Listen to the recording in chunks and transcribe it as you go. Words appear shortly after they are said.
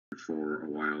for a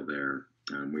while there.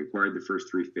 We acquired the first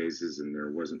 3 phases, and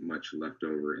there wasn't much left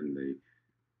over in the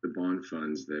bond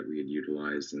funds that we had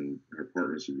utilized and our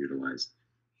partners had utilized.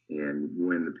 And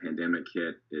when the pandemic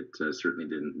hit, it certainly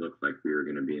didn't look like we were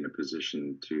going to be in a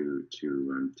position to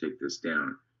take this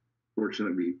down.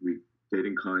 Fortunately, we stayed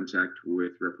in contact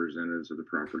with representatives of the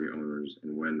property owners,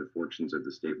 and when the fortunes of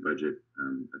the state budget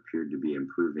appeared to be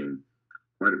improving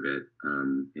quite a bit,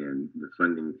 and the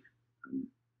funding,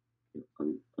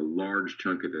 a large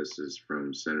chunk of this is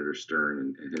from Senator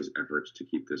Stern and his efforts to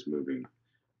keep this moving.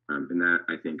 And that,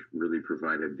 I think, really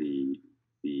provided the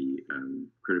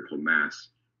critical mass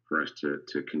for us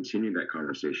to continue that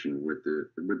conversation with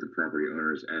the property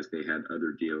owners as they had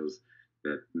other deals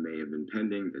that may have been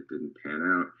pending that didn't pan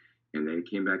out. And they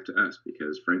came back to us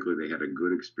because, frankly, they had a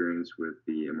good experience with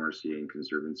the MRCA and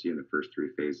Conservancy in the first 3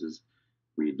 phases.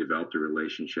 We developed a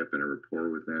relationship and a rapport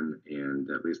with them, and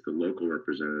at least the local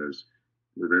representatives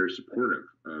were very supportive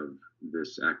of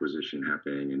this acquisition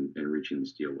happening and reaching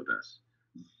this deal with us.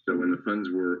 So when the funds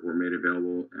were made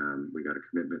available, we got a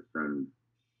commitment from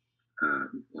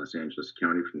Los Angeles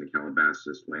County, from the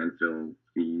Calabasas landfill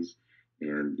fees,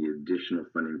 and the additional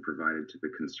funding provided to the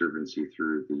Conservancy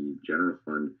through the general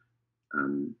fund,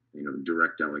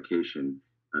 direct allocation.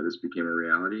 This became a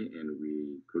reality, and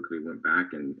we quickly went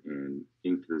back and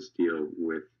inked this deal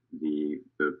with the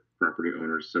property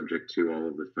owners, subject to all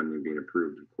of the funding being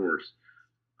approved, of course.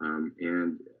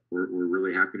 And we're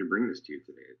really happy to bring this to you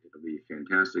today. It'll be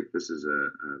fantastic. This is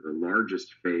the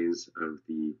largest phase of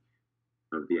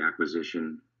the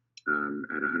acquisition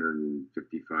at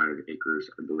 155 acres,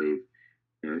 I believe.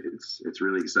 And it's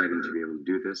really exciting to be able to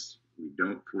do this. We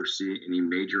don't foresee any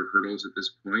major hurdles at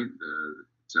this point. The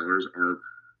sellers are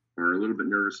a little bit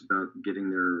nervous about getting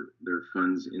their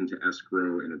funds into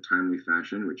escrow in a timely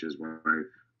fashion, which is why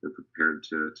we're prepared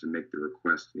to make the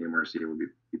request. The MRCA will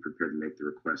be prepared to make the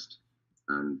request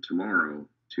tomorrow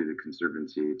to the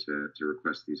Conservancy to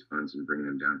request these funds and bring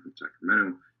them down from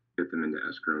Sacramento, get them into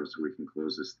escrow so we can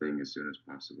close this thing as soon as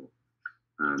possible.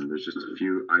 There's just a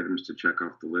few items to check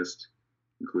off the list,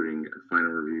 including a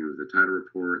final review of the title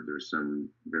report. There's some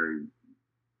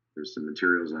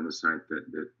materials on the site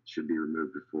that should be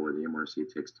removed before the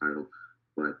MRC takes title,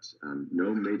 but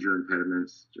no major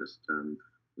impediments, just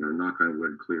knock on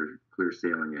wood, clear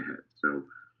sailing ahead. So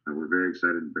we're very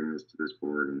excited to bring this to this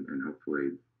board, and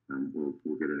hopefully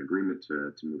we'll get an agreement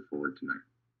to move forward tonight.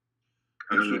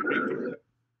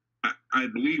 I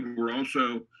believe we're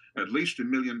also at least $1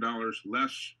 million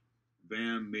less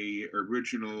than the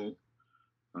original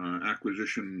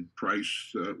acquisition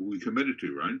price we committed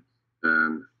to, right?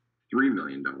 $3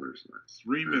 million less.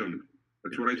 $3 million.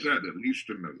 That's what I said. At least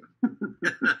 $1 million.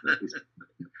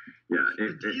 Yeah,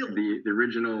 the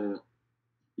original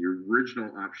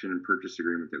option and purchase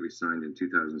agreement that we signed in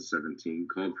 2017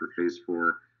 called for phase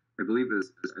 4. I believe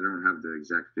I don't have the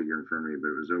exact figure in front of me, but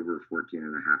it was over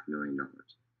 $14.5 million.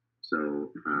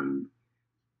 So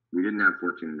we didn't have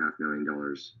 $14.5 million,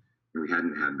 and we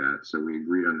hadn't had that. So we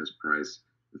agreed on this price.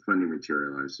 The funding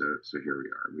materialized. So here we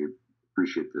are. We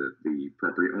appreciate the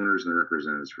property owners and the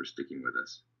representatives for sticking with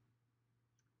us,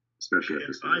 especially at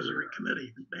this advisory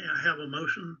committee. May I have a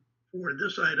motion for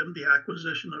this item, the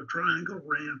acquisition of Triangle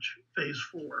Ranch Phase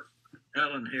 4?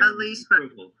 Ellen Harris. Elise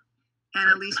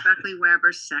Buckley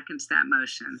Weber seconds that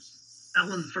motion.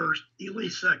 Ellen first,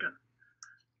 Elise second.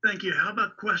 Thank you. How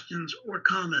about questions or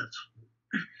comments?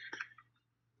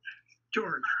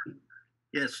 George.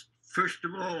 Yes. First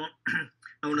of all,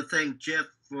 I want to thank Jeff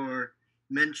for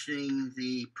mentioning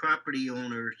the property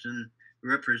owners and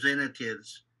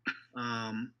representatives.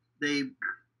 They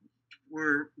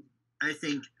were, I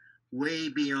think, way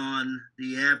beyond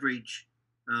the average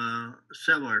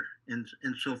seller and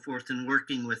so forth in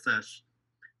working with us.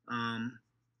 I'm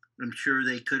sure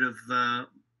they could have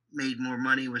made more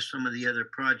money with some of the other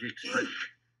projects, but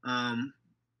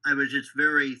I was just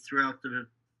very, throughout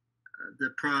the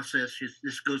process,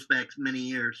 this goes back many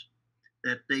years,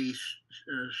 that they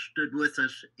stood with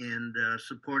us and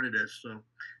supported us. So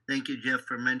thank you, Jeff,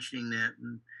 for mentioning that.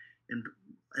 And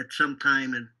at some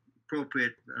time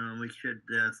appropriate, we should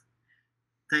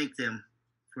thank them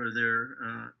for their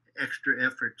extra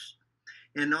efforts.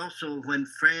 And also when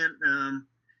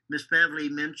Ms. Pavley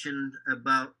mentioned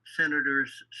about Senator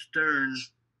Stern,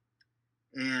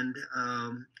 and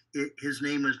his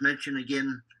name was mentioned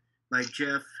again by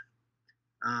Jeff,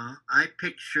 I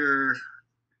picture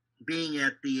being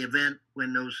at the event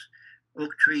when those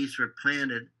oak trees were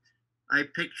planted. I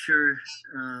picture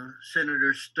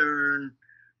Senator Stern,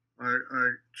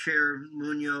 our Chair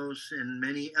Munoz, and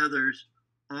many others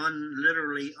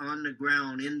literally on the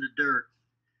ground in the dirt,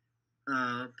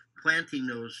 planting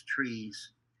those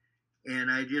trees.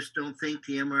 And I just don't think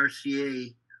the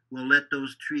MRCA will let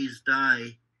those trees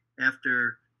die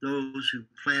after those who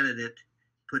planted it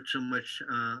put so much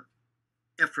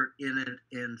effort in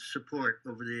it and support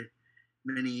over the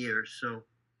many years. So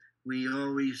we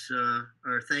always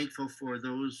are thankful for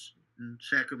those in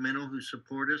Sacramento who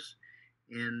support us.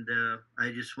 And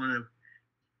I just want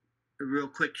a real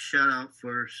quick shout out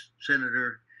for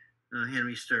Senator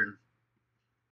Henry Stern.